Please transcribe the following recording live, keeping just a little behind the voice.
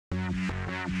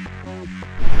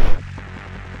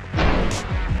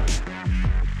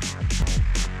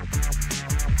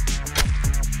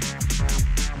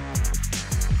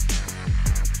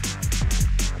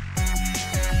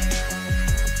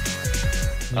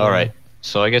All right.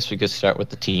 So I guess we could start with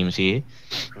the teams here.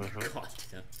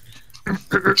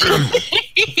 God,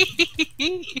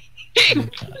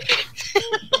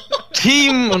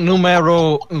 Team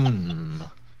numero un.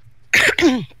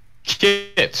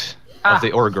 Kit of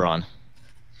the Orgeron.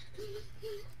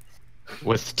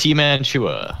 With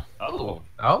Tmanchua. Oh.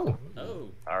 Oh. Oh.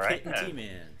 All right. Kit and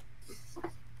T-Man.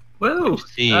 Woo.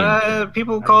 Team.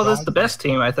 People call this the best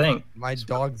team, I think. My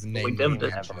dog's name. dimmed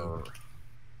it.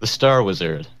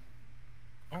 TheStarWizard.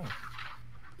 Oh.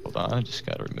 Hold on, I just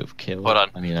gotta remove Caleb. Hold on.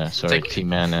 I mean, sorry,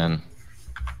 T-Man and...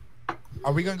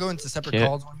 Are we gonna go into separate Kit.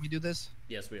 calls when we do this?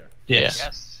 Yes, we are.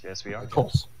 Yes, we are. Of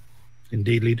course.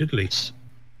 Indeedly diddly.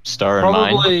 Star and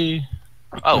mine. Probably.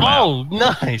 Oh, wow. Oh,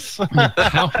 nice.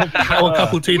 Power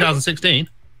Couple 2016.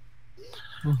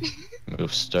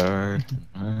 Move Star.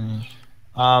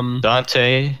 Um,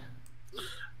 Dante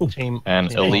team and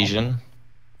team Elysian.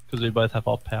 because we both have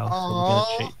op pals. So we're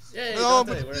Aww. gonna cheat. Yay, No,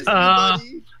 Dante, but where's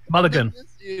buddy. Mulligan. I miss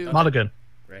you. Mulligan.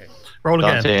 Right. Roll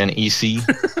again. Dante and EC.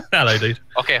 Hello, dude.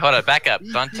 Okay, hold on. Back up.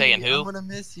 Dante and I'm who? gonna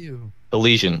miss you.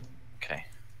 Elysian. Okay.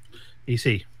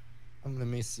 EC. I'm gonna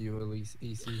miss you, Elise.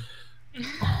 EC.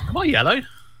 Am I yellow?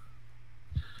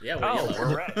 Yeah, we're Oh, yellow.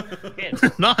 we're red.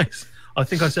 Kit. Nice. I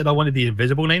think I said I wanted the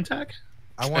invisible name tag.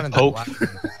 I wanted the Hope. black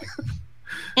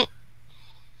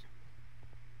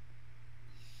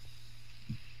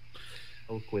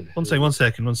one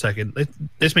tag. One second.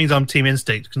 This means I'm Team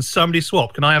Instinct. Can somebody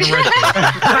swap? Can I have a red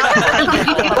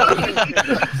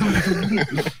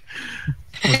team?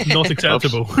 It's not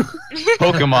acceptable.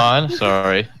 Pokemon,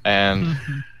 sorry, and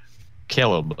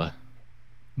Caleb.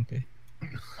 Okay.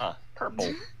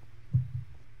 Purple.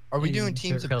 Are we doing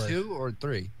Teams teams of of color. 2 or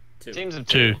 3? Teams of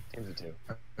Two. two. Teams of two.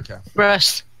 Okay.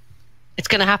 Russ, it's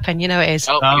gonna happen. You know it is.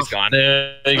 Oh, Oh. he's gone.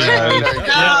 There you go.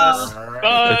 Yeah.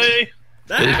 Bye.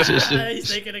 He's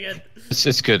taking again.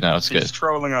 It's good now. It's good. He's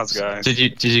trolling us, guys. Did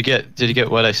you get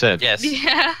what I said? Yes.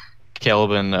 Yeah. Caleb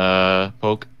and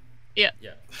Poke.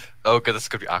 Oh, good. This is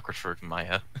gonna be awkward for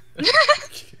Maya.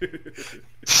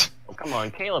 Oh, come on,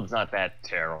 Caleb's not that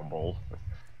terrible.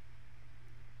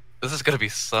 This is gonna be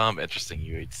some interesting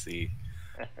UHC.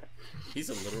 He's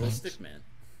a literal stick man.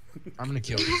 I'm gonna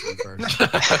kill this one first.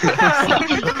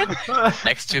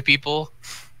 Next two people.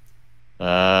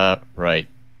 Right.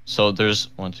 So there's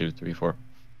 1, 2, 3, 4,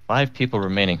 5 people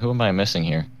remaining. Who am I missing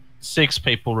here? 6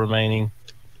 people remaining.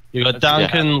 You got Duncan,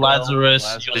 Duncan,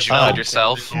 Lazarus. Did you add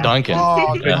yourself? Duncan.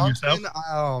 Oh, Yeah. Duncan?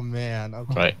 Oh man.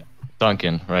 Okay. Right.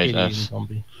 Duncan. Right. Alien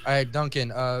zombie. All right, Duncan.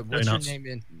 What's your nuts. name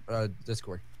in I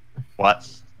What?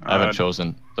 I haven't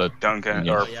chosen the. Duncan,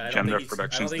 Yeah. or Yeah, I don't Gender think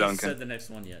Productions he's Duncan. said the next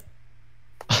one yet.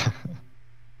 All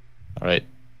right.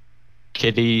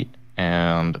 Kitty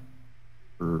and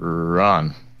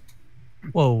Ron.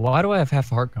 Whoa, why do I have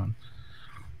half a heart gun?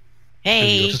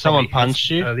 Hey. Did someone punch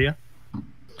you? Earlier.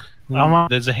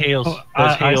 There's a hails.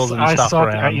 There's hails and I stuff suck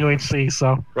at around. UHC,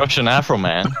 so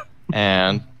RussianAfroMan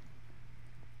and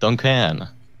Duncan.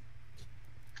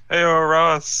 Hey,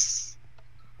 Ross.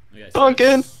 Okay, so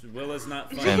Duncan! it's Will is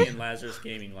not funny and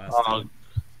LazarusGaming last time.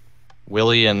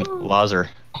 Willie and Lazar.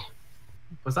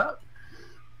 What's that?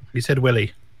 He said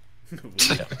Willie.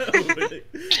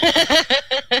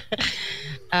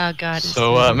 Oh God.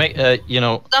 So make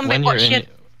Zombie, when what's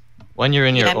you're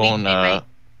in your Yeah, me, own me.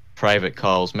 private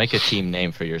calls, make a team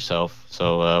name for yourself.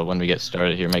 So when we get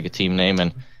started here, make a team name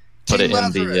and put Team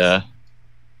it in the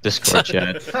Discord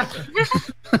chat.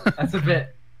 That's a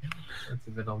bit.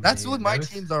 On That's the what my nose.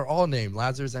 teams are all named.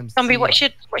 Lazarus MC. Zombie, what's your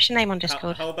name on How,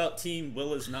 Discord? how about Team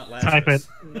Will is not type Lazarus?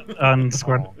 it on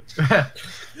Discord.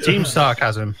 Team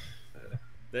Sarcasm.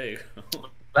 There you go.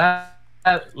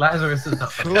 Lazarus is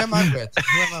not. Who am I with?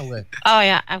 Who am I with? Oh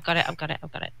yeah, I've got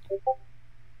it.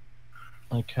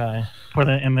 Okay. Put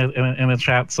it in the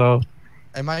chat. So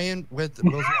Am I in with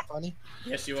Will's Not Funny?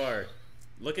 Yes, you are.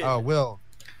 Look at. Oh, Will.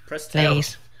 Press tab.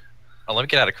 Please. Oh, let me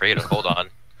get out of creative. Hold on.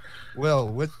 Will,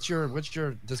 what's your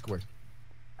Discord?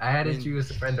 I added you as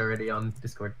a friend already on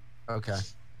Discord. Okay.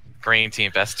 Green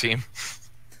team, best team.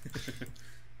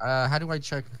 How do I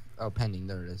check? Oh, pending.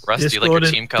 There it is. Russ, do you like your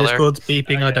team color? Discord's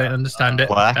beeping. I don't understand it.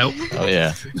 Black. Help. Oh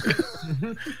yeah.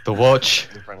 The watch.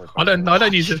 I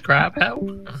don't use this crap.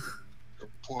 Help.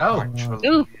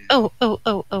 Oh.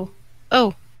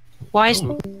 Oh. Why is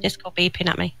Discord beeping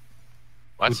at me?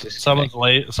 What?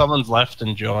 Someone's left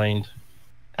and joined.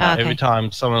 Okay. Every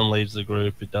time someone leaves the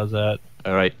group, it does that.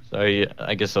 All right. So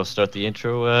I guess I'll start the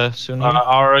intro soon.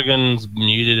 Oregon's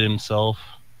muted himself.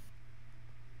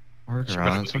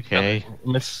 Ron, it's okay.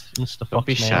 Mr. Don't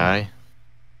be Foxman. shy.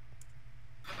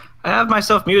 I have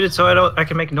myself muted so I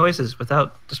can make noises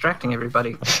without distracting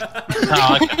everybody.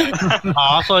 Oh,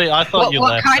 okay. I thought you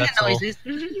what left. kind of that's all. noises?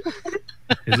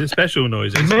 Is it special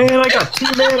noises? Man, I got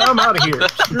T-Man. I'm out of here.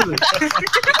 Screw this.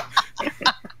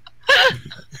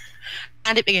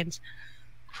 And it begins.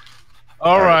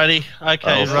 Alrighty.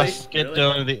 Okay, Oh, Russ, get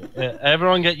doing the.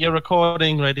 Everyone, get your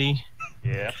recording ready.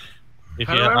 Yeah. If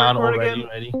How you do I aren't record already again?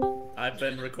 ready. I've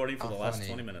been recording for the last funny.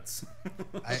 20 minutes.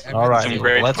 All right. Some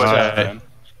great let's footage, man.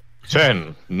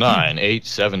 10, 9, 8,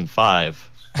 7, 5,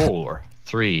 4,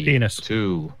 3, Penis.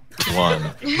 2, 1.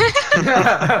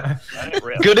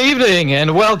 Good evening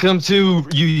and welcome to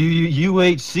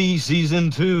UHC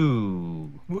Season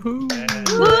 2.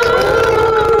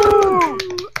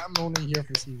 I'm only here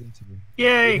for season 2.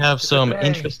 Yay! We have some Yay.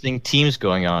 interesting teams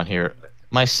going on here.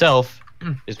 Myself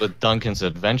is with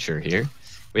Duncansadventure here.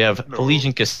 We have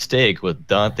ElysianCastaic with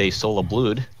Dante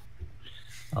Solablood.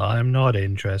 I'm not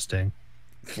interesting.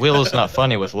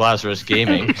 WillisnotFunny with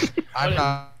LazarusGaming. I'm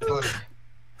not funny.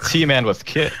 T-Man with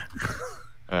Kit.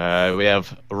 We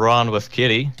have Ron with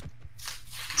Kitty.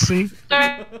 See?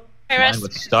 Mine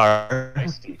with Star.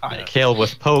 Caleb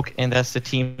with Poke, and that's the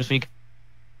teams we got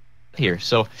here.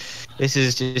 So this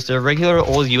is just a regular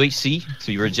old UHC.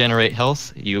 So you regenerate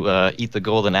health, you eat the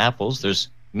golden apples. There's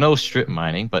no strip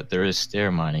mining, but there is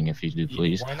stair mining if you do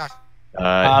please. Why not?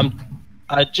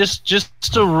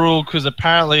 Just a rule, because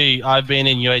apparently I've been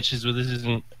in UHs where this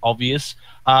isn't obvious.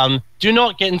 Do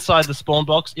not get inside the spawn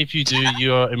box. If you do,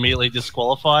 you're immediately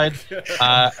disqualified.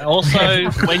 Also,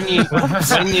 when you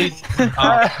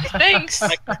Thanks.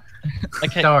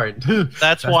 okay, Darn.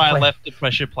 that's why I left the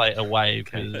pressure plate away,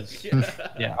 because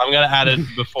yeah, I'm gonna add it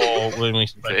before when we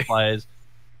spread players.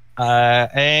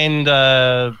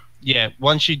 Yeah,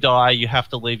 once you die, you have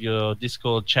to leave your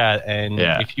Discord chat, and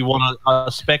if you want to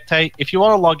spectate, if you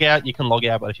want to log out, you can log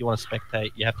out, but if you want to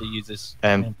spectate, you have to use this.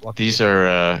 And these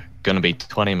are going to be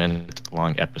 20-minute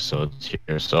long episodes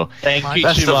here, so thank you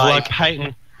best to of my luck.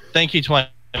 Peyton. Thank you to my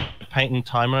Peyton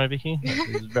timer over here.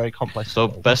 It's very complex. So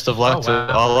best of luck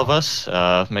to all of us.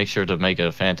 Make sure to make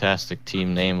a fantastic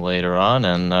team name later on,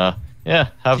 and yeah,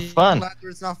 have fun.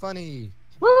 It's not funny.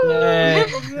 Yeah.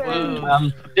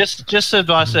 Just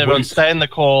advice to everyone: stay in the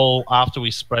call after we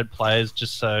spread players,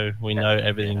 just so we know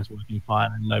everything's working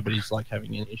fine and nobody's like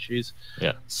having any issues.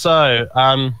 Yeah. So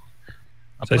I'm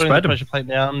putting spread the pressure plate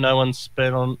down. No one's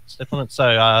step on it.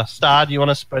 So Star, do you want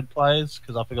to spread players?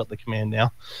 Because I forgot the command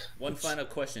now. One final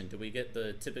question: do we get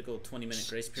the typical 20-minute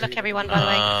grace period? Look, everyone, by the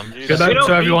way. Good luck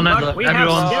to everyone. We have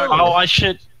skills. Oh, I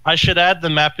should add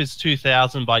the map is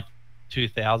 2000 by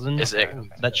 2000. Is it?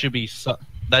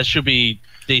 That should be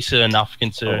decent enough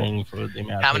considering for the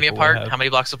amount. How many apart? How many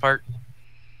blocks apart?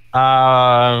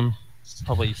 Probably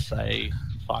say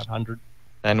 500.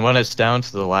 And when it's down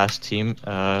to the last team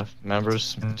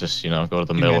members, just go to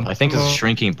the middle. I think it's a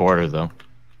shrinking border though.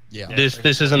 Yeah.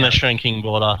 This isn't a shrinking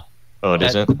border. Oh, it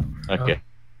isn't? Okay.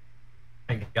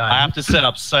 I have to set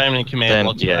up so many command Then,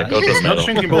 blocks. yeah, for go that. to the It's not middle.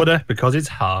 shrinking border because it's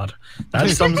hard. That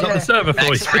sums up the server for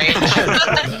Max you. range.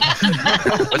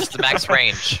 What's the max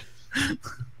range?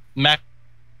 Max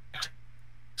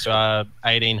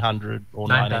 1800 or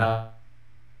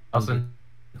 1900.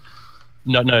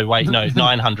 No, wait, no,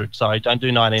 900. Sorry, don't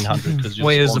do 1900 because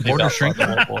Wait, is the border shrinking?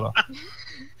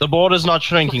 The border's not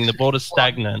shrinking. The border's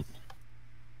stagnant.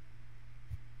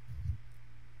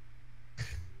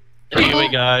 Here we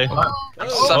go.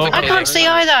 I can't see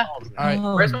either. Alright.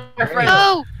 Where's my friend?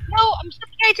 No, no, I'm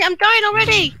suffocating. I'm dying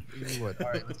already.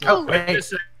 Oh, wait.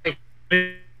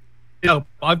 No,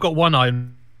 I've got one eye.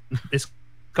 This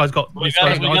guy's got. This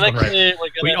guy's got eyes on red.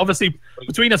 We obviously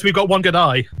between us, we've got one good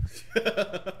eye.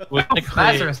 We're gonna clear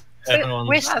Lazarus. everyone's-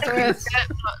 We're stuck in Lazarus.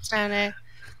 dirt plots down here.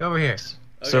 Over here.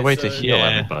 So Okay, wait to so heal yeah.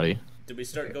 everybody. Did we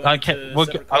start going Okay, to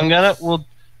separate I'm gonna. corners?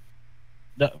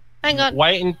 Hang on.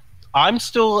 Wait, and I'm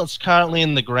still currently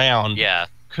in the ground. Yeah.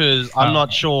 Because I'm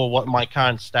not sure what my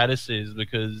current status is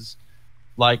because,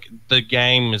 like, the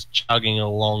game is chugging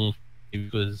along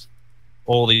because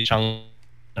all these chunks.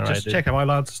 Just check. Am I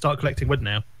allowed to start collecting wood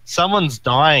now? Someone's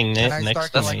Can dying I next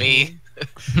start to me.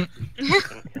 Me.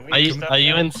 Are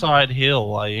you inside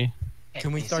hill? Are you?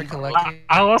 Can we start collecting?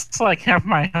 I lost like half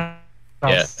my health.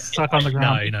 Yeah. Stuck on the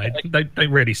ground. No, don't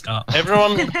really start.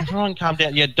 Everyone, calm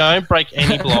down. Yeah, don't break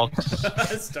any blocks.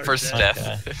 Start First down.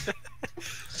 step.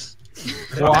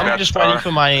 Well, I'm just waiting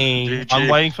for my.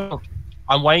 GG.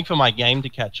 I'm waiting for my game to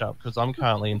catch up because I'm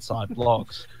currently inside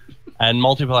blocks, and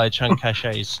multiplayer chunk cache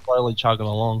is slowly chugging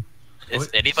along. Is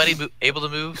anybody able to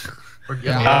move?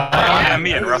 Yeah,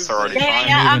 me and Russ are already fine.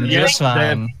 I'm Just doing-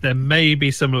 fine. There may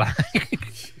be some lag.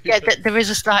 Yeah, there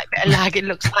is a slight bit of lag. It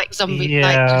looks like zombie.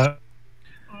 Yeah.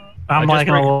 I'm I like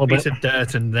just a little broke a piece bit. of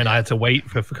dirt, and then I had to wait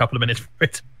for a couple of minutes for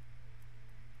it.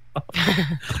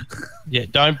 Yeah,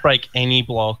 don't break any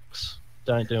blocks.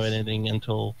 Don't do anything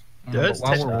until. Dirt's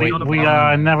while we're technically not a We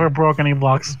problem. never broke any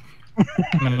blocks. I'm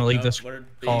gonna leave No, this we're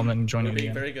column being- and join we're you being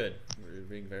again. very good. We're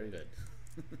being very good.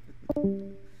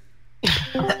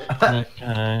 Okay.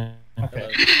 Hello.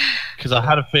 Because I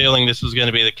had a feeling this was going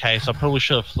to be the case. I probably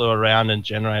should have flew around and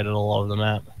generated a lot of the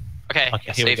map. Okay,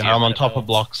 Okay, I here we saved go. you. I'm on top of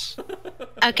blocks.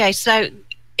 Okay, so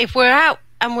if we're out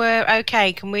and we're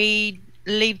okay, can we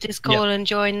leave this call and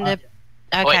join the?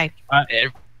 Okay.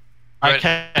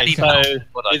 Okay, need so help.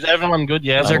 Hold on. is everyone good?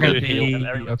 Yeah, Is there I'm gonna good. be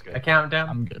Everyone's A good. countdown.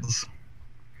 I'm good.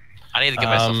 I need to give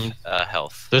myself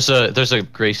health. There's a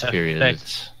grace period.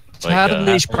 Perfect. So how do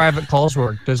these private calls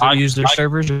work? Does it use their I-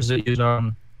 servers, or does it use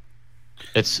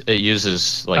It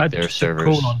uses like their Just a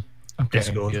servers. call on Okay,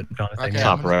 Discord good. kind of thing. Okay,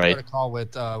 Top I'm gonna right. start a call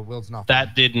with WillisnotFunny.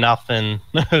 That did nothing,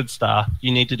 Star.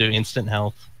 You need to do instant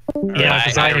health. Yeah,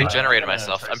 I regenerated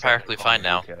myself. I'm practically fine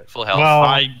now. Full health. Well,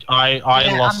 I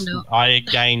Yeah, lost. I'm not. I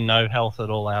gained no health at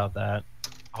all out of that.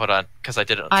 Hold on, because I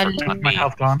did it I- on my me.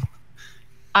 health gone.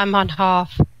 I'm on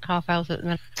half health at the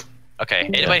minute. Okay,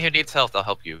 anybody who needs health, I'll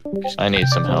help you. I need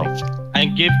some help.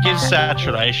 And give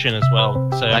saturation as well,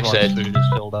 so Actually, everyone's food is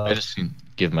filled up. I just can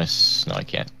give my. No, I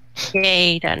can't.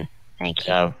 Yay, done. Thank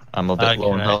you. Yeah, I'm a bit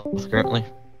low on Okay. health currently.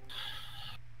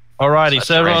 Alrighty,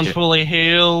 so everyone's Saturation. fully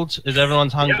healed. Is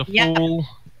everyone's hunger Yep. full?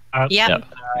 Yep.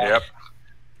 Yep.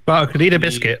 Well, I could eat a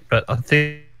biscuit, but I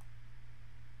think.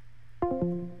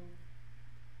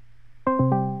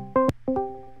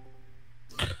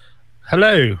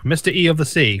 Hello, Mr. E of the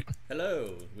Sea.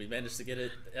 Hello. We managed to get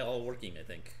it all working, I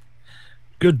think.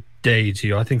 Good day to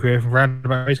you. I think we're round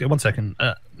about ready to go. 1 second.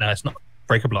 No, it's not.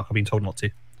 Break a block. I've been told not to.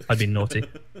 I've been naughty.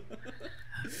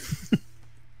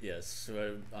 Yes.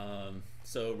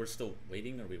 So we're still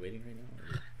waiting. Are we waiting right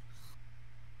now?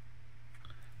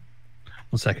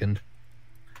 1 second.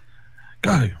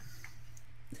 Go.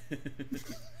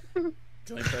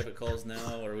 Join private calls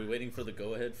now. Are we waiting for the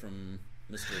go-ahead from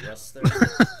Mr. Russ there?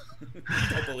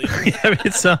 Don't believe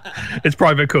it. Yeah, it's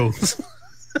private calls.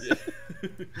 Yeah.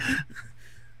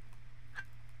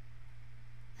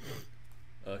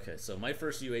 Okay, so my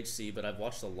first UHC, but I've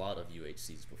watched a lot of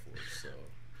UHCs before, so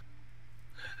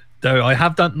Though I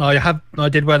have done, I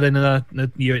did well in a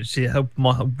UHC,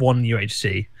 one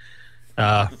UHC,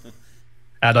 and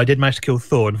I did manage to kill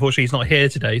Thor. Unfortunately, he's not here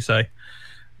today, so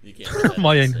you can't.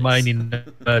 my only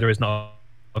murder is not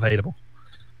available.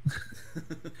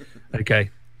 Okay,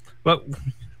 well,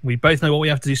 we both know what we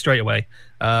have to do straight away.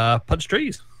 Punch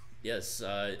trees. Yes,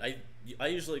 I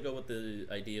usually go with the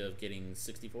idea of getting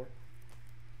 64.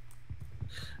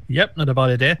 Yep, not a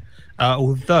bad idea.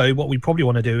 Although, what we probably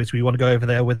want to do is we want to go over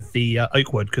there with the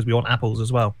oak wood because we want apples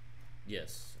as well.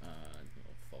 Yes, I'll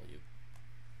follow you.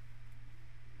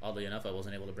 Oddly enough, I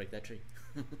wasn't able to break that tree.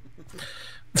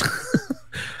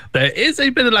 There is a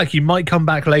bit of luck. You might come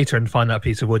back later and find that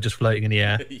piece of wood just floating in the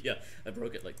air. Yeah, I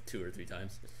broke it like 2 or 3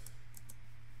 times.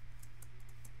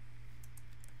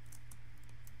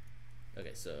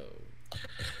 Okay, so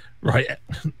Right.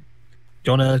 Do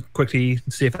you want to quickly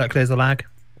see if that clears the lag?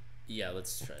 yeah,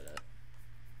 let's try that.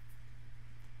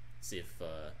 See if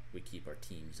we keep our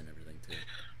teams and everything too.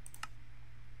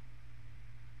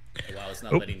 Oh, wow, it's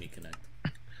not letting me connect.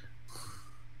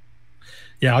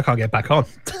 Yeah, I can't get back on.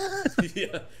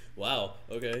 Yeah. Wow.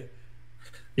 Okay.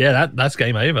 Yeah, that's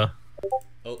game over.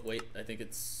 Oh wait, I think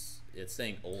it's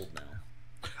saying old now.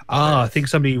 I think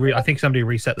somebody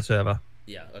reset the server.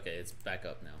 Yeah. Okay, it's back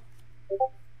up now.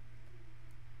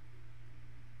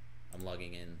 I'm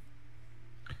logging in.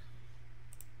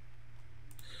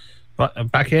 Right, I'm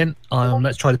back in.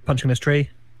 Let's try punching this tree.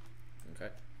 Okay.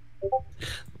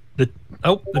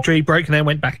 The tree broke and then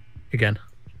went back again.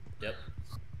 Yep.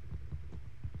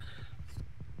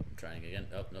 I'm trying again.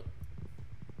 Oh, nope.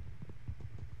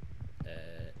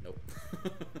 Nope.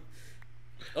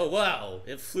 Oh, wow.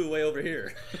 It flew way over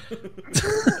here.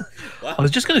 Wow. I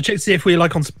was just going to check to see if we're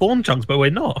like on spawn chunks, but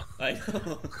we're not. I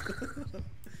know.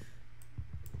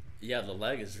 Yeah, the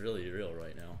lag is really real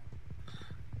right now.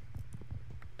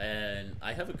 And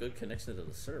I have a good connection to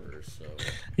the server, so...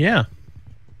 Yeah.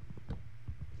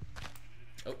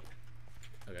 Oh.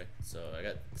 Okay, so I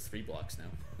got 3 blocks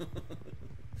now.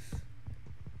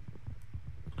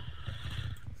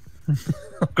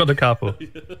 I've got a couple.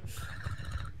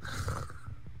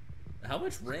 How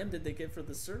much RAM did they get for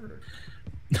the server?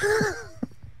 It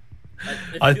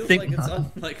I feels think- like it's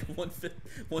on like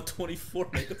 124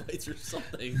 megabytes or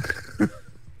something.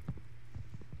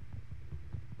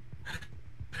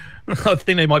 I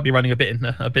think they might be running a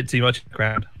bit too much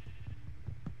ground.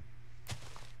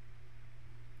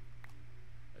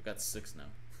 got 6 now.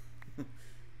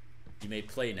 You may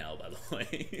play now, by the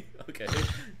way. Okay.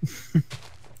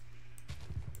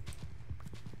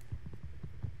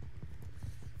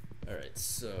 Alright,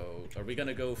 so are we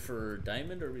gonna go for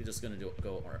diamond, or are we just gonna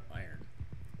go iron?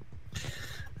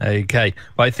 Okay,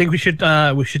 well, I think we should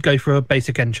go for a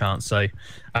basic enchant. So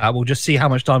we'll just see how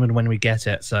much diamond when we get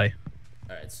it. So.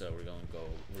 Alright, so we're gonna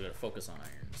focus on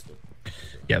irons.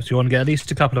 Yeah, so we want to get at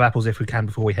least a couple of apples if we can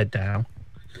before we head down.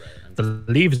 Right. The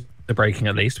leaves are breaking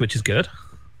at least, which is good.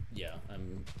 Yeah,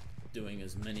 I'm doing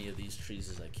as many of these trees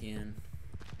as I can.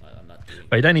 I'm not doing.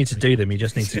 But you don't need to do them. You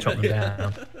just need to chop them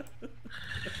down.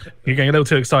 You're getting a little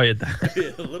too excited there.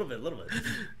 Yeah, a little bit.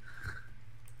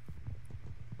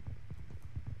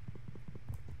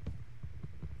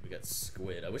 We got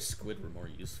squid. I wish squid were more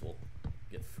useful.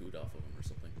 Get food off of them or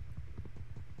something.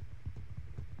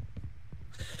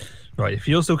 Right, if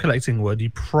you're still collecting wood, you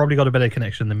probably got a better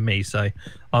connection than me, so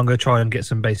I'm going to try and get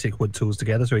some basic wood tools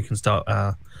together so we can start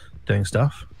doing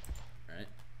stuff. Alright.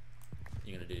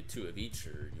 You going to do 2 of each,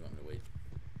 or you want me to wait?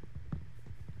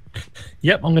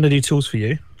 Yep, I'm going to do tools for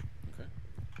you. Okay.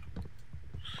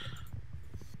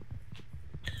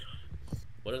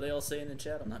 What are they all saying in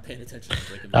chat? I'm not paying attention.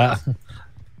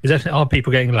 Are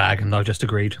people getting lag? And I've just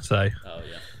agreed, so... Oh,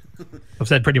 yeah. I've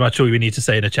said pretty much all we need to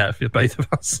say in a chat for both of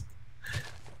us.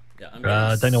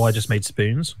 Yeah, don't know why I just made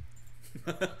spoons.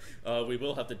 We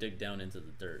will have to dig down into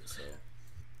the dirt, so...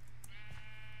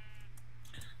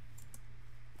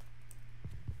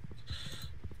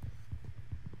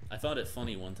 I found it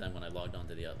funny one time when I logged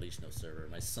onto the Otlichno server.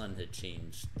 My son had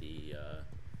changed the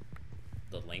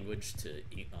language to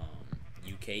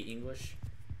UK English.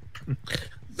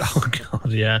 Oh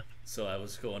god, yeah. So I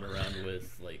was going around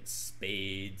with like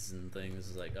spades and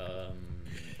things like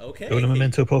okay. Un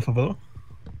momento, por favor.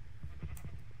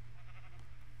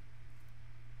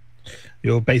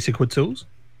 Your basic wood tools?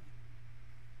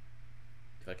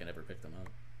 If I can ever pick them up.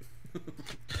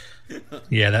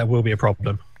 Yeah, that will be a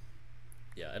problem.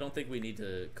 Yeah, I don't think we need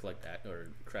to collect or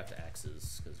craft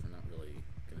axes because we're not really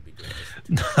going to be doing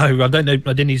this. No, I don't know.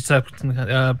 I didn't need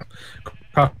to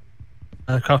craft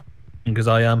because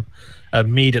I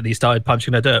immediately started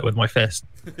punching the dirt with my fist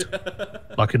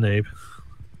like a noob.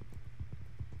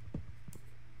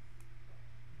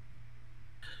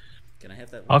 Can I have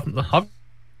that? I've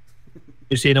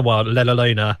seen a while, let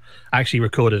alone actually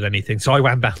recorded anything, so I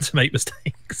ran bound to make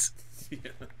mistakes. Yeah.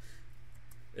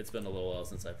 It's been a little while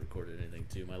since I've recorded anything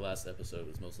too. My last episode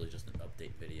was mostly just an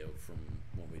update video from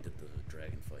when we did the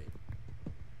dragon fight.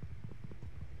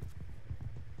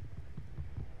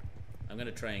 I'm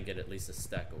gonna try and get at least a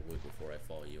stack of wood before I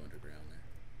follow you underground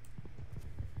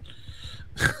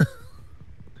there.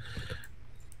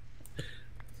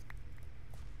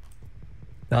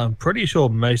 I'm pretty sure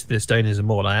most of this stone is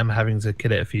immortal. I am having to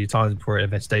kill it a few times before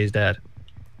it stays dead.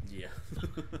 Yeah.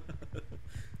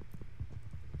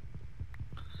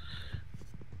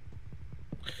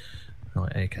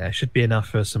 Right, okay, should be enough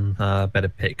for some better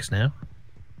picks now.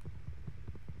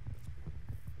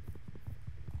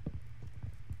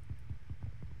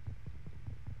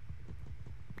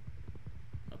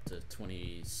 Up to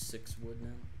 26 wood now.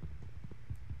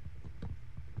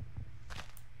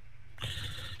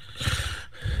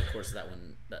 And of course,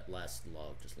 that last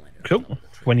log just landed. Cool.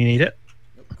 When you need it.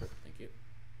 Nope, cool. Thank you.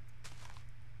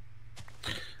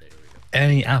 There we go.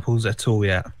 Any apples at all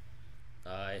yet?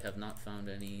 I have not found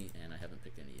any, and I haven't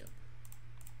picked any yet.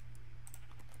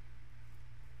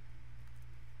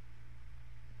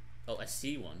 Oh, I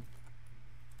see one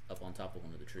up on top of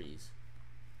one of the trees.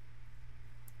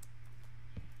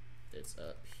 It's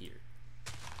up here.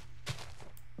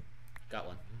 Got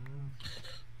one.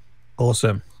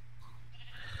 Awesome.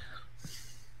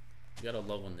 You gotta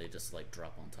love when they just like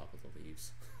drop on top of the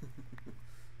leaves.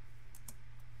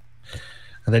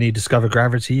 And then you discover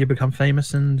gravity, you become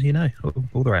famous, and you know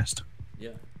all the rest.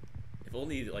 Yeah. If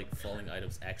only like falling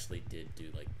items actually did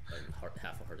do like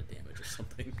half a heart of damage or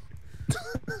something.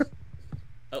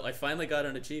 Oh, I finally got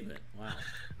an achievement. Wow.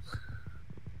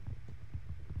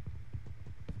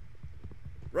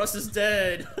 Russ is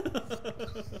dead.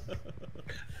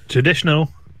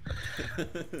 Traditional.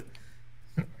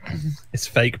 It's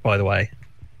fake, by the way.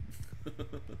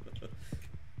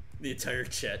 The entire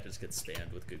chat just gets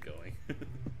spammed with good going.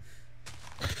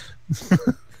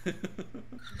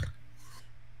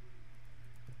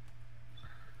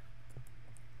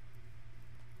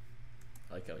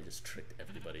 I like how he just tricked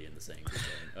everybody into saying good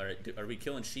going. Alright, are we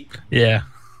killing sheep? Yeah.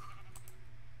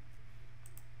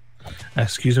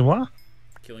 Excuse me, what?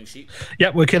 Killing sheep?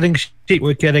 Yep, we're killing sheep.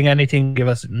 We're killing anything give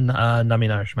us nummy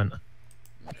nourishment.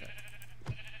 Okay.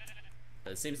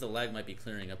 It seems the lag might be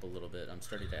clearing up a little bit. I'm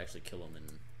starting to actually kill them in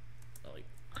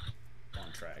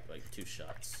on track, like 2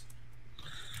 shots.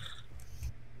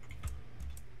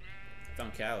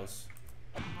 Found cows.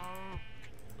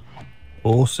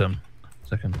 Awesome.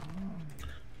 Second.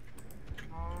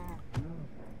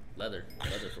 Leather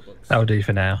for books. That'll do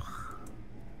for now.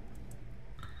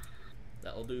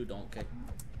 That'll do, donkey.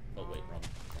 Oh wait, wrong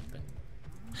thing.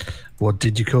 What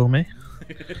did you call me?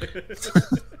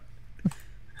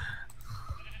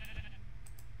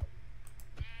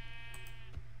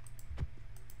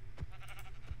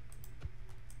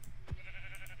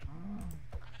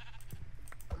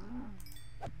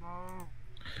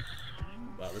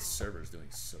 Wow, this server's doing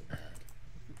so bad.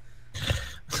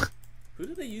 Who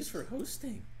do they use for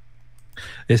hosting?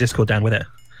 There's Discord down with it.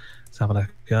 Let's have a look.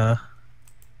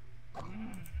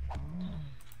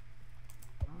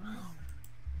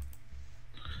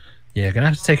 Yeah, gonna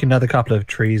have to take another couple of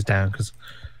trees down because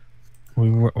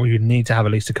we need to have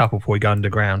at least a couple before we go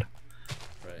underground.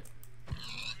 Right.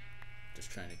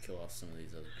 Just trying to kill off some of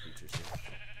these other creatures here.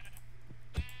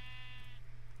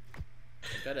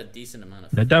 I've got a decent amount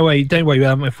of. No, don't worry.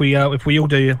 If we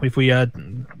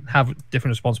have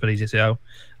different responsibilities,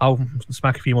 I'll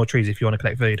smack a few more trees if you want to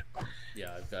collect food.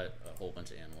 Yeah, I've got a whole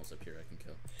bunch of animals up here I can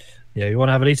kill. Yeah, you want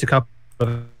to have at least a couple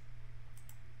of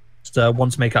one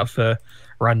to make up for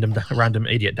random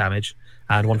idiot damage,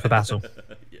 and one for battle.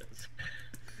 Yes.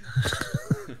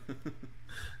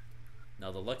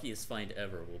 Now the luckiest find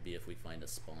ever will be if we find a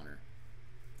spawner.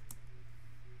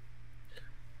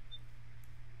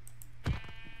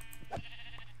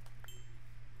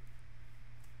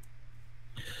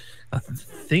 I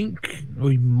think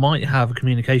we might have a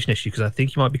communication issue because I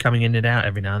think you might be coming in and out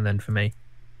every now and then for me.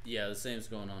 Yeah, the same's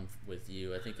going on with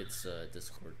you. I think it's a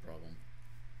Discord problem.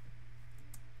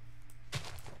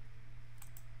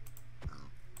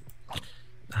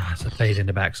 It's a fade in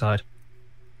the backside.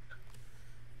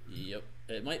 Yep.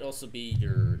 It might also be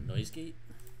your noise gate.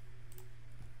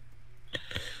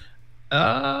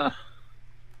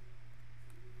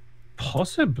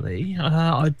 Possibly.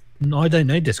 I don't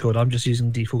know Discord. I'm just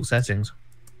using default settings.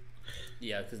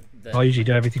 Yeah, because I usually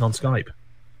do everything on Skype.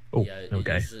 Oh, yeah,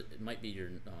 okay. It might be your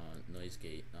noise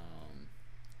gate.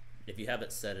 If you have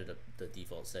it set at the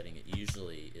default setting, it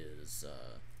usually is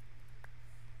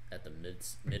at the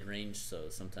mid range. So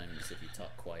sometimes if you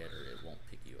talk quieter, it won't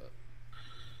pick you up.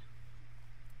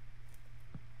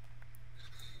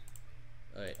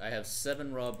 All right, I have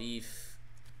 7 raw beef,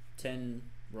 10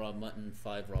 raw mutton,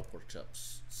 5 raw pork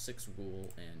chops, 6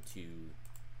 wool, and 2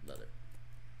 leather.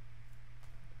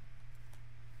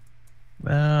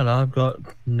 Well, I've got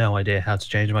no idea how to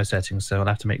change my settings, so I'll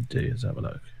have to make do. Let's have a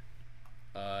look.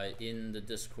 In the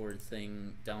Discord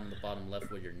thing, down the bottom left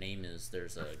where your name is,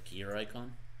 there's a gear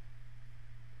icon.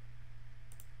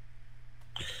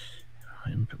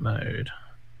 Input mode.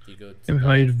 You go to Input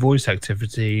mode, voice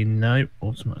activity. No,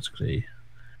 automatically.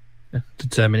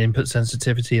 Determine input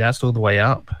sensitivity. That's all the way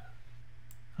up.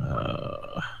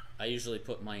 I usually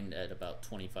put mine at about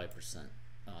 25%,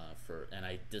 and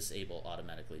I disable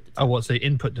automatically. Oh, what's the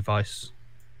input device?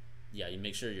 Yeah, you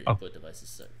make sure your input device is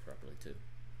set properly too.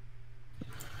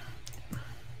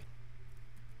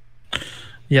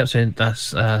 Yep, so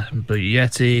that's Blue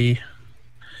Yeti.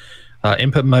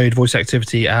 Input mode, voice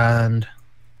activity, and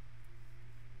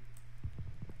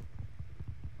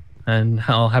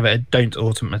I'll have it. Don't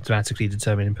automatically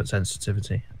determine input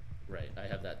sensitivity. Right, I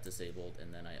have that disabled,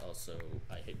 and then I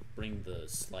bring the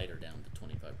slider down to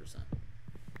 25%.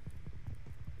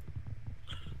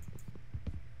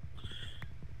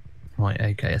 Right,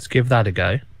 okay, let's give that a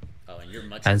go. Oh, and you're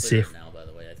much see clearer if... now, by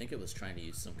the way. I think it was trying to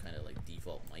use some kind of like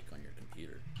default mic on your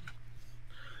computer.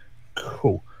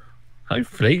 Cool.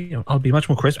 Hopefully, I'll be much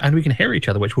more crisp, and we can hear each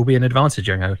other, which will be an advantage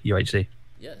during our UHC.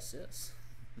 Yes, yes.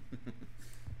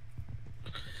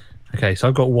 Okay, so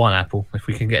I've got 1 apple. If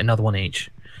we can get another one each,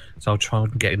 so I'll try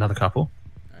and get another couple.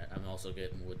 Alright, I'm also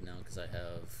getting wood now because I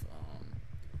have,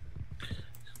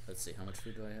 let's see, how much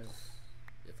food do I have?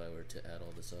 If I were to add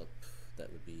all this up,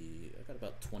 that would be, I got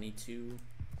about 22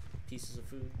 pieces of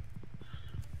food,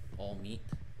 all meat.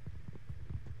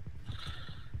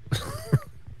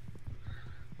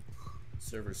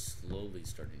 Server's slowly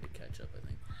starting to catch up, I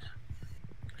think.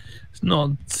 It's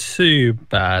not too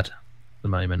bad at the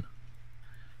moment.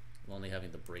 I'm only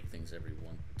having to break things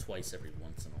twice every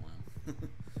once in a while.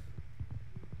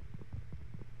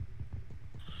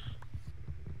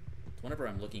 Whenever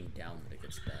I'm looking down, it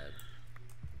gets bad.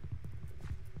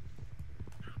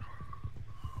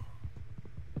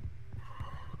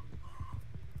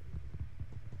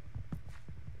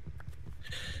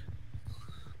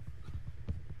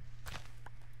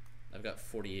 I've got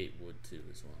 48 wood too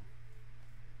as well.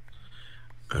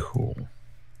 Cool.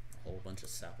 a whole bunch of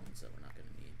saplings that we're not going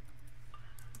to need.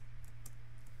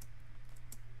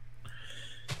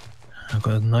 I've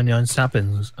got 99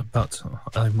 saplings, but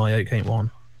my oak ain't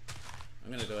one.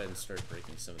 I'm going to go ahead and start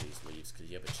breaking some of these leaves because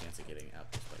you have a chance of getting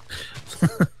apples by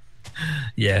clicking.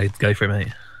 Yeah, go for it, mate.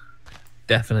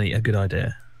 Definitely a good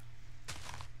idea.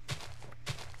 The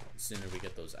sooner we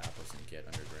get those apples and get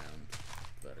underground,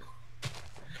 the better.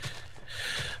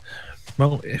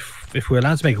 Well, if we're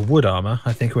allowed to make wood armor,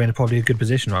 I think we're in probably a good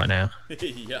position right now.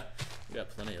 Yeah, we got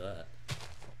plenty of that.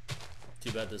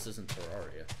 Too bad this isn't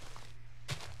Terraria.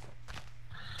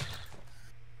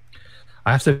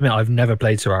 I have to admit, I've never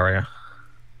played Terraria.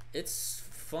 It's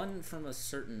fun from a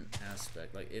certain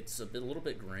aspect. Like, it's a little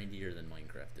bit grindier than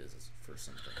Minecraft is for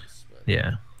some things. But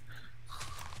Yeah.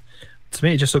 To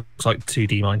me, it just looks like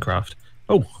 2D Minecraft.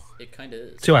 Oh, it kind of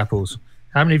is. 2 apples.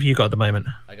 How many have you got at the moment?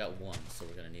 I got 1, so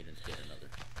we're going to need to get another.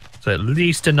 So at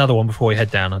least another one before we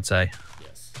head down, I'd say.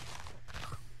 Yes.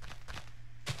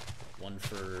 1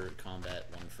 for combat,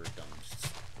 1 for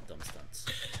dumb stunts.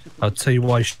 I'll tell you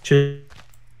why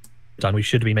we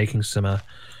should be making some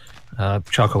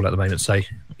charcoal at the moment. So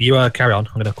you carry on.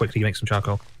 I'm going to quickly make some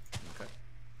charcoal. Okay.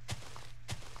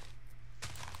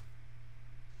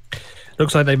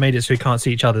 Looks like they made it so we can't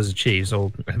see each other's achieves,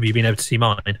 or have you been able to see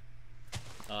mine?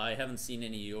 I haven't seen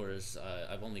any of yours.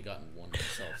 I've only gotten 1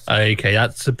 myself. So. Okay,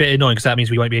 that's a bit annoying because that means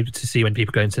we won't be able to see when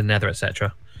people go into the nether,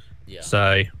 etc. Yeah.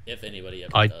 So if anybody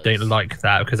ever I does. don't like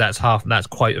that because that's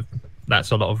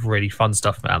a lot of really fun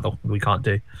stuff that we can't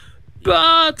do.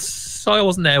 But I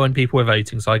wasn't there when people were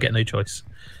voting, so I get no choice.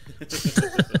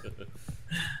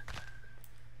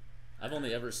 I've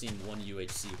only ever seen 1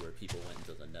 UHC where people went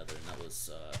into the nether, and that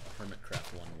was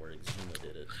Hermitcraft 1 where Exuma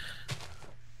did it.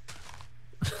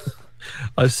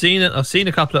 I've seen a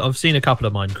couple of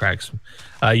Minecrafts.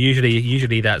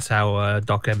 Usually that's how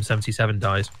Doc M77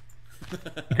 dies.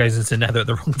 He goes into nether at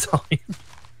the wrong time.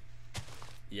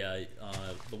 Yeah,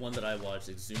 the one that I watched,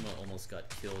 Exuma almost got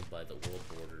killed by the world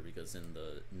border because in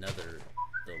the nether,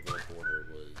 the world border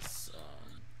was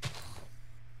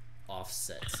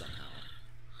offset somehow,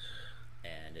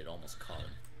 and it almost caught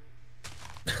him.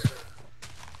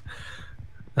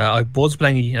 I was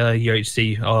playing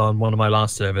UHC on one of my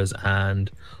last servers, and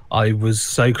I was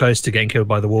so close to getting killed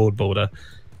by the world border.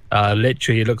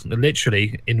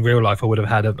 Literally, in real life, I would have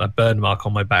had a burn mark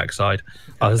on my backside.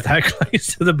 I was that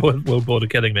close to the world border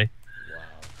killing me. Wow.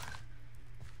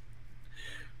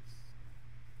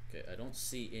 Okay, I don't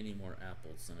see any more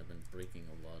apples, and I've been breaking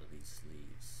a lot of these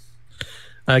leaves.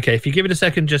 Okay, if you give it a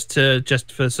second, just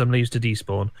for some leaves to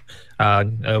despawn.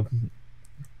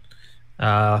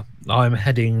 I'm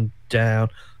heading down.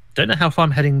 Don't know how far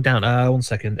I'm heading down. 1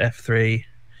 second. F3.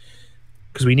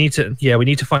 Because we need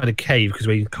to find a cave because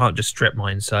we can't just strip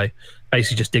mine. So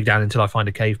basically, just dig down until I find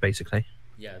a cave. Basically.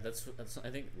 Yeah, that's. I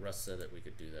think Russ said that we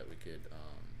could do that. We could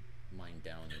mine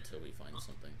down until we find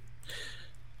something.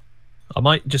 I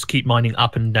might just keep mining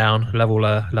up and down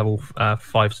level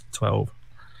 5 to 12.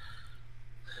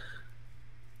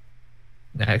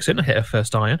 Excellent. I hit a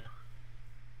first iron.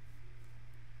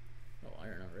 Oh,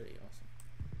 iron already. Awesome.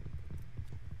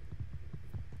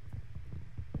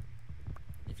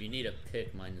 If you need a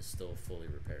pick, mine is still fully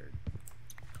repaired.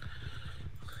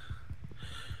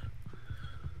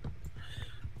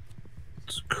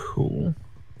 It's cool.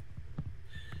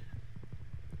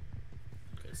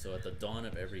 Okay, so at the dawn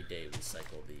of every day, we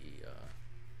cycle the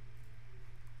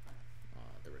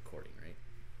recording, right?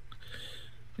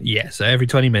 Yeah, so every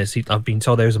 20 minutes, I've been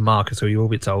told there's a marker, so you will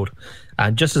be told.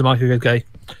 And just as the marker goes,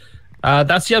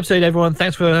 that's the episode, everyone.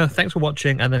 Thanks for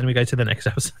watching, and then we go to the next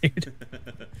episode.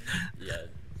 Yeah,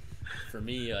 for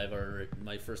me,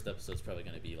 my first episode is probably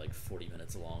going to be like 40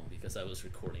 minutes long because I was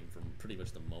recording from pretty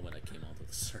much the moment I came onto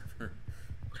the server.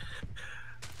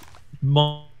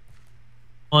 My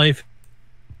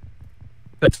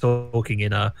talking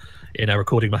in a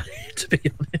recording mode, to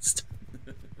be honest.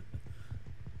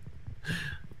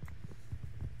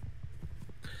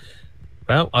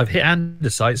 Well, I've hit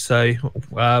andesite, so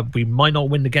we might not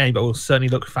win the game, but we'll certainly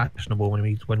look fashionable when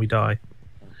we die.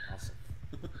 Awesome.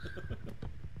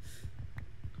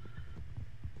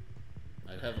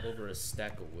 I have over a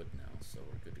stack of wood now, so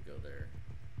we're good to go there.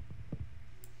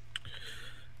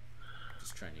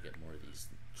 Just trying to get more of these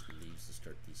leaves to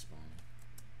start despawning.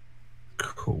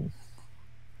 Cool.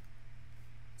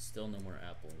 Still no more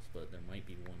apples, but there might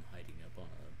be one hiding up on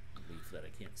a leaf that I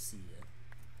can't see yet.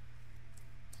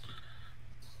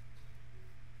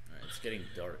 Alright, it's getting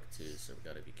dark too, so we've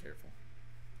got to be careful.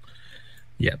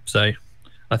 Yep, so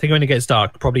I think when it gets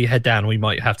dark, probably head down. We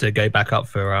might have to go back up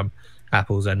for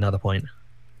apples at another point.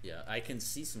 Yeah, I can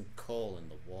see some coal in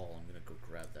the wall. I'm going to go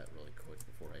grab that really quick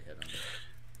before I head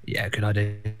Yeah, good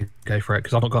idea. Go for it,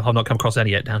 because I've not come across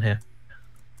any yet down here.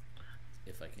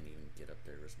 If I can even get up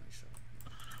there, where's my shot?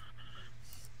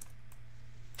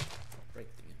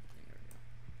 Break the thing. There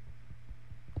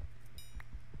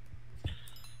we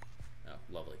go. Oh,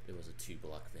 lovely. It was a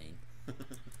 2-block vein. So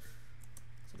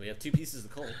we have 2 pieces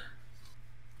of coal.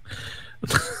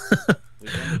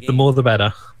 The more the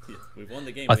better. Yeah, we've won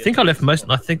the game. I think I left most.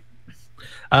 I think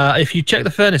if you check the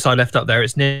furnace I left up there,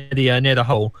 it's near the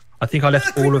hole. I think I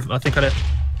left all of. I think I left.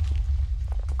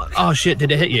 Oh shit!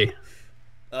 Did it hit you?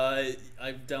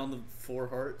 I'm down the 4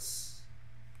 hearts.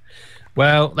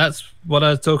 Well, that's what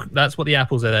I talk. That's what the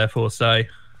apples are there for. So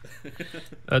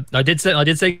I did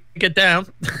say get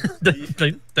down.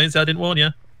 don't say I didn't warn you.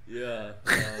 Yeah.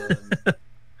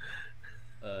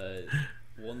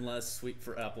 One last sweep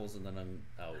for apples, and then I'm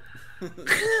out.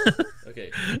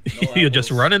 Okay. No You're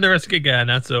just running the risk again.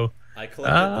 That's all. I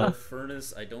collected the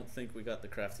furnace. I don't think we got the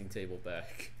crafting table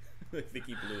back. I think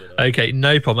he blew it up. Okay,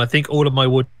 no problem. I think all of my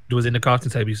wood was in the crafting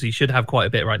table, so you should have quite a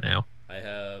bit right now. I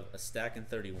have a stack and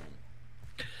 31.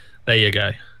 There you go.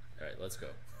 All right, let's go.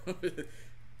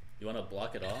 You want to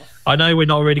block it off? I know we're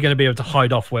not really going to be able to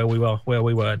hide off where we were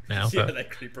now. Yeah, but that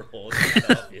creeper hole is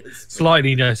obvious.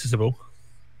 Slightly noticeable.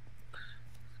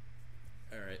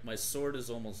 All right, my sword is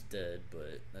almost dead,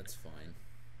 but that's fine.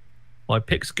 My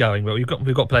pick's going, but we've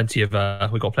got plenty of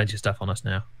stuff on us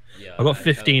now. Yeah, I've got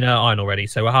 15 iron already,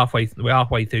 so we're halfway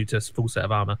through to a full set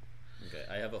of armor. Okay,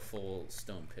 I have a full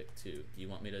stone pick too. Do you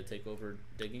want me to take over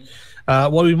digging?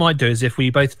 What we might do is if we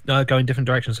both go in different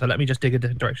directions. So let me just dig a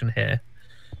different direction here,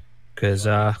 because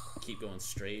keep going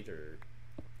straight or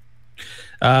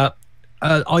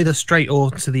either straight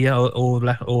or to the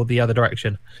or the other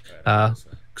direction, because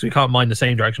we can't mine the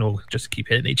same direction or just keep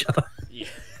hitting each other. Yeah.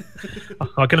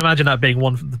 I can imagine that being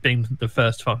the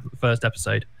first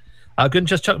episode. Couldn't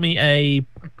just chuck me a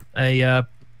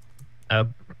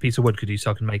piece of wood, could you, so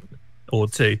I can make or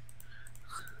 2.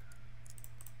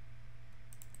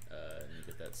 Let me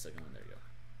get that second one. There you go.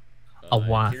 Oh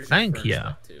wow, thank you.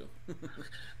 Too.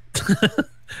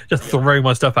 Just throw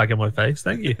my stuff back in my face.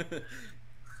 Thank you.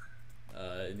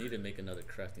 I need to make another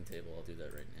crafting table. I'll do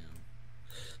that right now.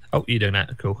 Oh, you're doing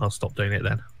that? Cool. I'll stop doing it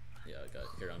then. Yeah, I got it.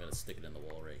 Here, I'm gonna stick it in the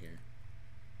wall right here.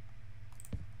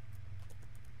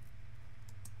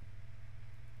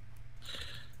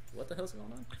 What the hell's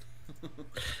going on?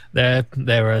 They're talking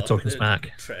they're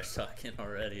smack. Trash talking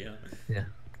already, huh? Yeah.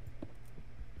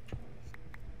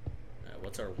 Alright,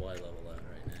 what's our Y level at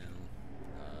right now?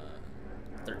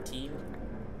 13?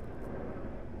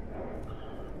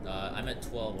 I'm at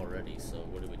 12 already, so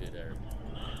what do we do there?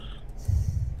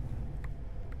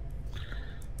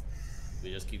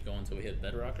 We just keep going until we hit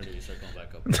bedrock, or do we start going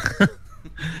back up?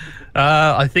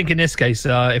 I think in this case,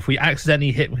 if we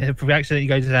accidentally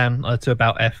go down to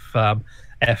about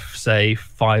F say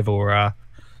 5 or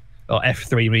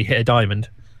F3, we hit a diamond,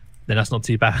 then that's not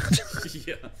too bad.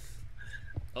 Yeah.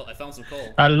 Oh, I found some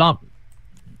coal.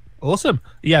 Awesome.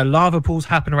 Yeah, lava pools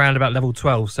happen around about level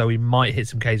 12, so we might hit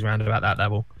some caves around about that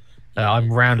level.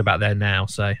 I'm round about there now,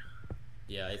 so.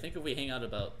 Yeah, I think if we hang out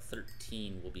about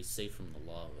 13, we'll be safe from the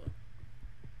lava.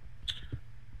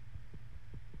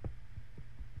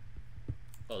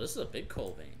 Oh, this is a big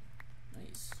coal vein.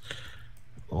 Nice.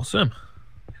 Awesome.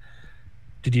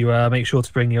 Did you make sure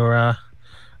to bring your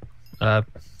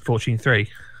Fortune 3?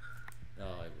 Oh,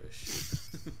 I wish.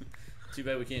 Too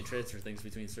bad we can't transfer things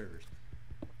between servers.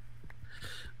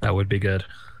 That would be good.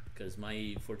 Because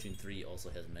my Fortune 3 also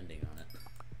has mending on it.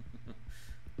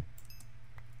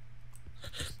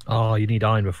 Oh, you need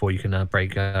iron before you can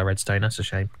break redstone. That's a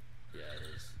shame. Yeah, it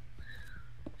is.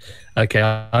 Okay,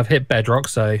 I've hit bedrock,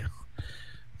 so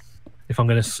if I'm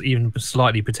going to even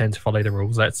slightly pretend to follow the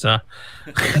rules, let's go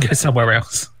somewhere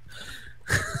else.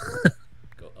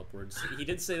 Go upwards. He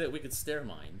did say that we could stair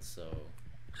mine, so...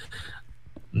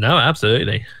 No,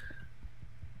 absolutely.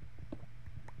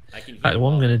 What I'm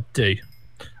going to do,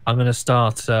 I'm going to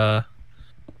start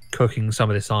cooking some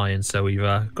of this iron so we've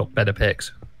got better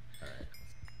picks.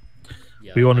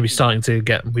 Yeah, we want to be starting to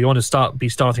get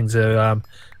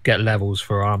levels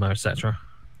for armor, etc.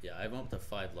 Yeah, I'm up to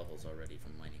 5 levels already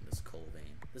from mining this coal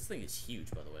vein. This thing is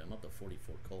huge, by the way. I'm up to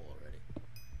 44 coal already.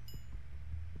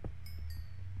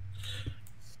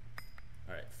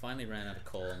 Alright, finally ran out of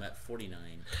coal. I'm at 49.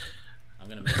 I'm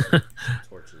gonna make some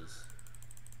torches.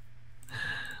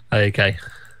 Okay.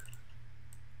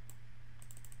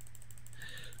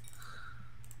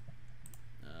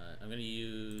 I'm gonna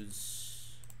use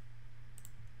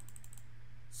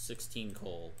 16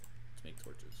 coal to make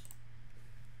torches.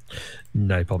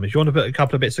 No problem. If you want to put a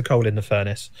couple of bits of coal in the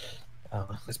furnace,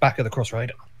 it's back at the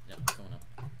crossroad. Yeah, coming up.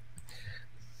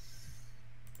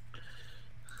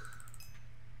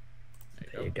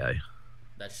 you go.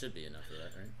 That should be enough of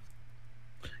that, right?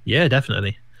 Yeah,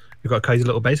 definitely. We've got a cozy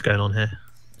little base going on here.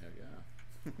 There we go.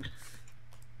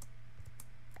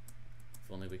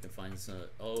 If only we can find some.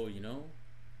 Oh, you know,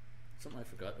 something I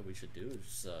forgot that we should do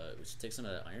is we should take some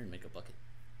of that iron and make a bucket.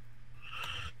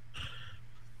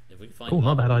 If we can find. Oh,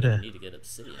 not a bad idea. We need to get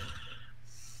obsidian.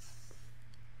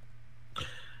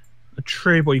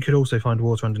 True, but you could also find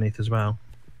water underneath as well.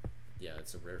 Yeah,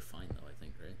 it's a rare find though, I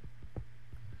think, right?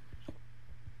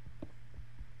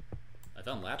 I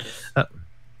found lapis.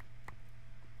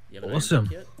 You have an Awesome. iron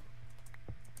pick yet?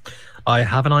 I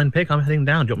have an iron pick. I'm heading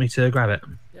down. Do you want me to grab it?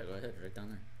 Yeah, go ahead, right down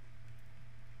there.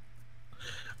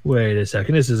 Wait a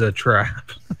second. This is a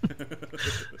trap.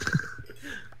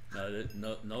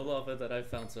 No lava that I've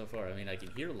found so far. I mean, I can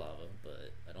hear lava,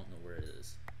 but I don't know where it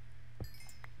is.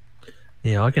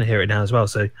 Yeah, I can hear it now as well.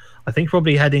 So I think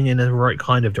probably heading in the right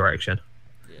kind of direction.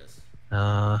 Yes.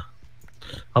 I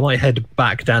might head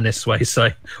back down this way, so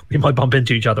we might bump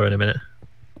into each other in a minute.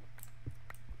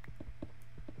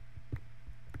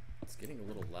 It's getting a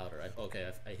little louder. Okay,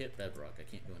 I hit bedrock. I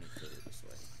can't go any further this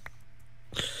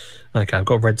way. Okay, I've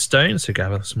got redstone, so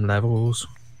gather some levels.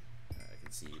 Right, I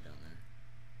can see you down there.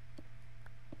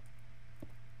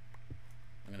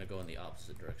 I'm gonna go in the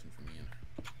opposite direction from you.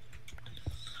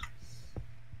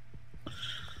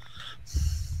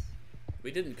 We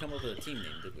didn't come up with a team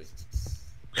name, did we?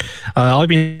 I've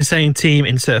been saying team,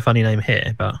 insert a funny name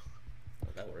here, but... Oh,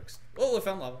 that works. Oh, I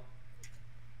found lava.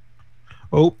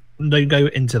 Oh, don't go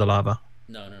into the lava.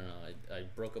 No. I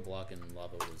broke a block and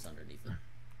lava was underneath it.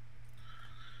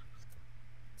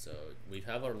 So we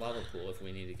have our lava pool if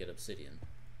we need to get obsidian.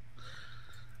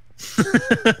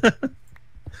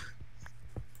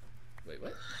 Wait,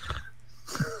 what?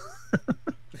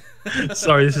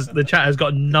 Sorry, the chat has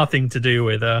got nothing to do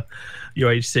with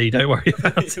UHC. Don't worry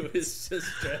about it. It was just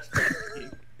trash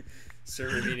talking.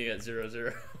 Server meeting at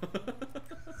 00.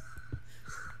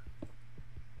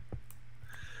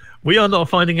 We are not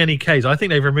finding any caves. I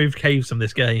think they've removed caves from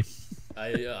this game.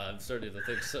 I'm starting to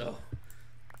think so.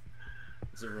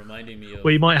 Is it reminding me of?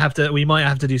 We might have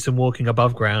to do some walking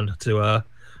above ground to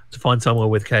find somewhere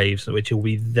with caves, which will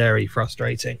be very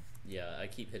frustrating. Yeah, I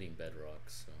keep hitting bedrock.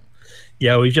 So.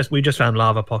 Yeah, we just found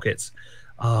lava pockets.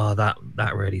 Oh, that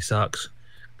really sucks.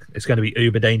 It's going to be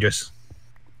uber dangerous.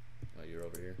 Oh, you're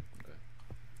over here.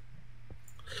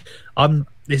 Okay.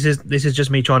 This is just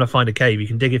me trying to find a cave. You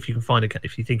can dig if you can find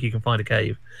if you think you can find a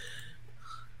cave.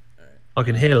 All right. I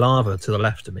can hear lava to the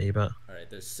left of me, but. All right,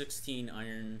 there's 16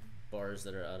 iron bars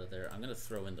that are out of there. I'm gonna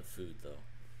throw in the food though.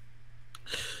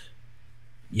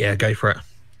 Yeah, go for it.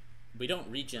 We don't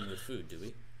regen with food, do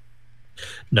we?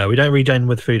 No, we don't regen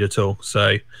with food at all.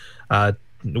 So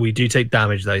we do take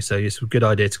damage though, so it's a good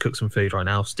idea to cook some food right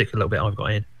now. I'll stick a little bit I've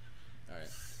got in. Alright.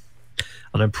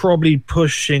 And I'm probably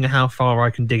pushing how far I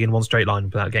can dig in one straight line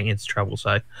without getting into trouble,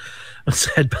 so let's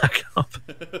head back up.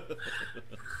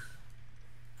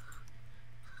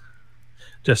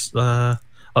 Just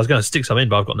I was going to stick some in,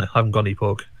 but I haven't got any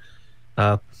pork.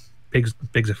 Pigs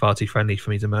are far too friendly for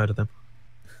me to murder them.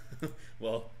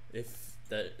 Well, if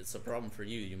it's a problem for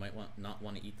you, you might not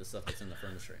want to eat the stuff that's in the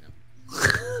furnace right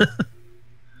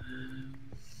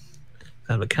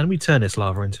now. Look, can we turn this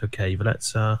lava into a cave?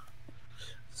 Let's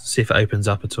see if it opens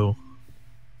up at all.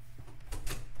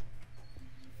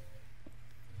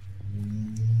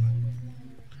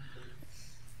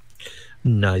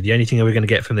 No, the only thing that we're going to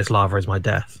get from this lava is my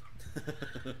death.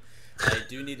 I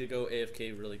do need to go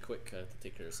AFK really quick to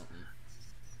take care of something.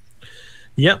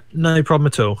 Yep, no problem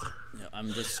at all. Yeah,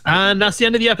 I'm just. And that's the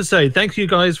end of the episode. Thank you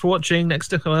guys for watching.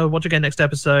 Watch again next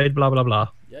episode. Blah blah blah.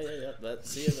 Yeah.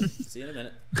 See you in a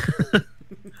minute. All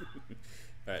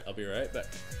right, I'll be right back.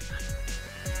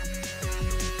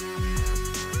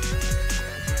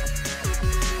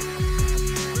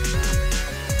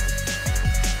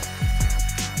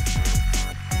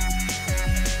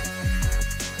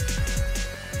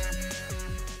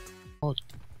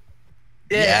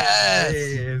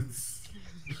 Yes.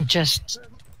 Just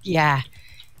yeah.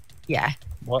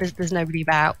 There's nobody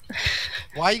about.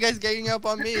 Why are you guys ganging up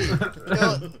on me? Get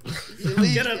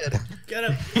him! Get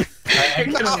him!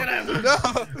 No!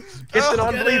 Get the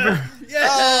non-believer. Yeah!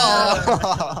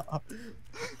 Oh.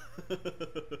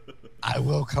 I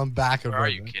will come back. Where are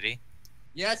you, Kitty?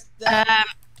 Yes.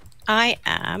 I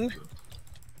am.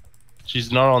 She's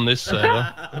not on this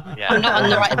server. Yeah. I'm not on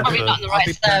the right. Probably not on the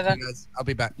right server. I'll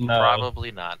be back. No.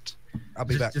 Probably not. I'll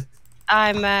be back.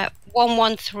 I'm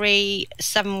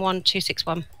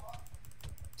 11371261.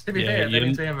 To be Yeah, fair, they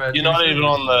didn't say about you're not even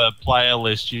on the player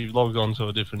list. You've logged on to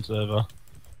a different server.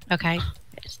 Okay.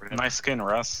 Nice skin,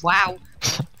 Russ. Wow.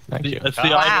 Thank you. That's the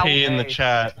Wow. IP in the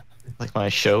chat. like when I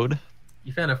showed.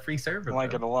 You found a free server. I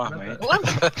like it a lot, mate.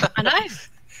 I know.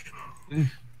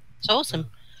 It's awesome.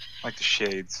 Like the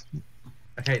shades.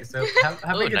 Okay, so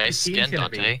how big nice is the skin, team's gonna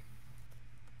Dante. be?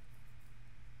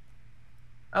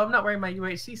 Oh, I'm not wearing my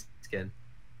UHC skin.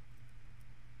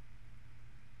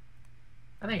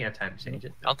 I think I have time to change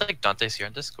it. I don't think Dante's here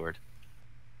on Discord.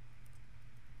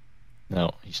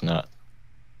 No, he's not.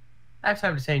 I have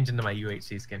time to change into my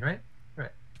UHC skin, right? Right.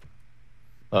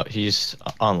 He's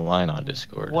online on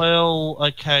Discord. Well,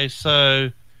 okay, so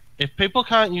if people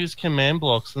can't use command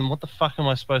blocks, then what the fuck am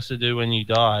I supposed to do when you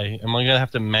die? Am I gonna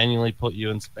have to manually put you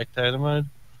in spectator mode?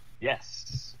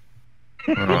 Yes.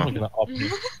 I'm gonna opt in.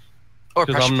 Or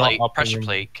 'Cause pressure I'm not plate. opting Pressure in.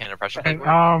 plate. Can a pressure plate Okay, work?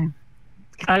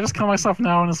 can I just kill myself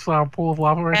now in this pool of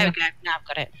lava right There now? we go. Now I've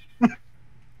got it.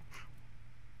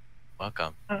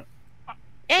 Welcome.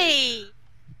 Hey!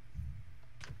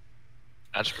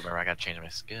 I just remember I gotta change my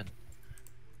skin.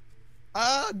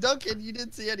 Duncan, you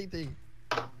didn't see anything.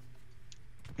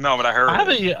 No, but I heard. I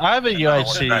have a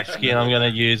UHC back. skin I'm gonna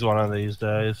use one of these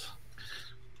days.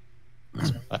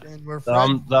 And we're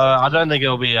Though I don't think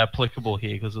it'll be applicable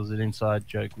here because it was an inside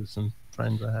joke with some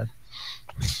friends I had.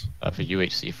 I have a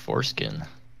UHC foreskin.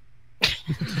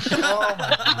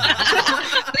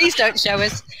 Please don't show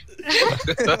us.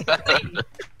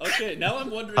 Okay, now I'm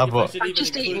wondering How if I about- should even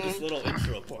include this little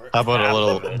intro part. How about a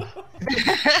little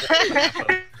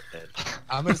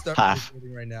I'm gonna start half?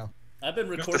 recording right now. I've been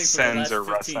The recording for the sends last are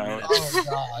Russ 15 out. minutes. Oh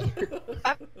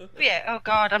god. Yeah, oh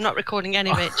god, I'm not recording any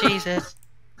of it. Jesus.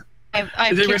 I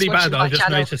Is it really watching bad that my I just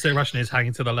channel. noticed that Russian is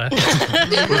hanging to the left? Here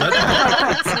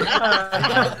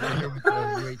with the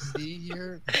UHC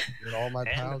here, with all my And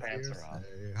the pals pants here. are on.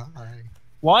 Say hi.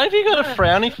 Why have you got a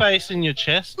frowny face in your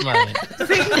chest, mate? That's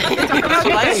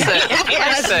what I said. That's what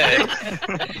I said.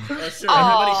 Oh, sure, Aw.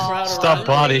 everybody crowd Stop around.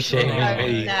 body shaming No,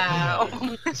 me. no.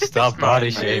 Stop body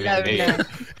shaming No, me. no.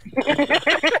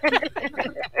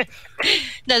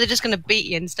 No, they're just going to beat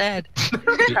you instead.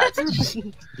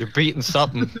 You're beating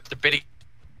something. The bitty.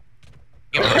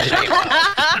 Damn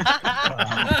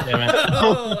it.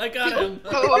 Oh, I got him.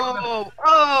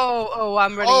 Oh,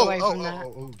 I'm running away from that.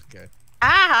 Okay.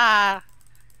 Ah!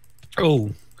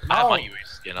 Oh, I have my UH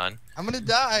skin on. I'm gonna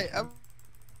die. I'm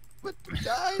gonna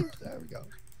die. There we go.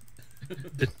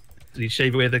 did you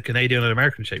shave it with a Canadian and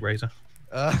American shape razor?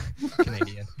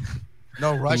 Canadian.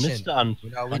 No, Russian. Mr. Unfunny. You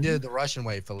know, we did it the Russian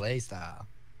way, fillet style.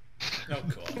 Oh,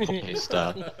 God. Okay,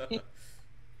 stop.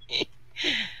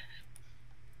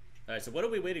 Alright, so what are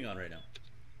we waiting on right now?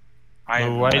 I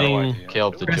have We're no waiting. idea.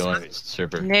 Caleb to join the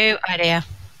server. No idea.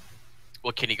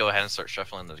 Well, can you go ahead and start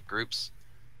shuffling the groups?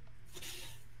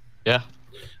 Yeah.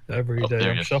 Every Oh, day there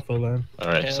it I'm is. shuffling. All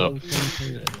right. So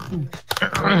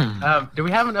Do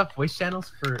we have enough voice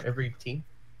channels for every team?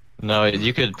 no,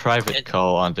 you could private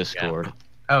call on Discord.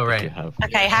 Oh, If you right. have.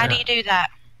 Okay, how do you do that?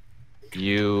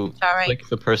 You Sorry. click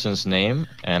the person's name,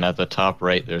 and at the top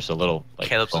right, there's a little like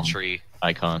Caleb's a phone tree.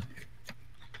 icon.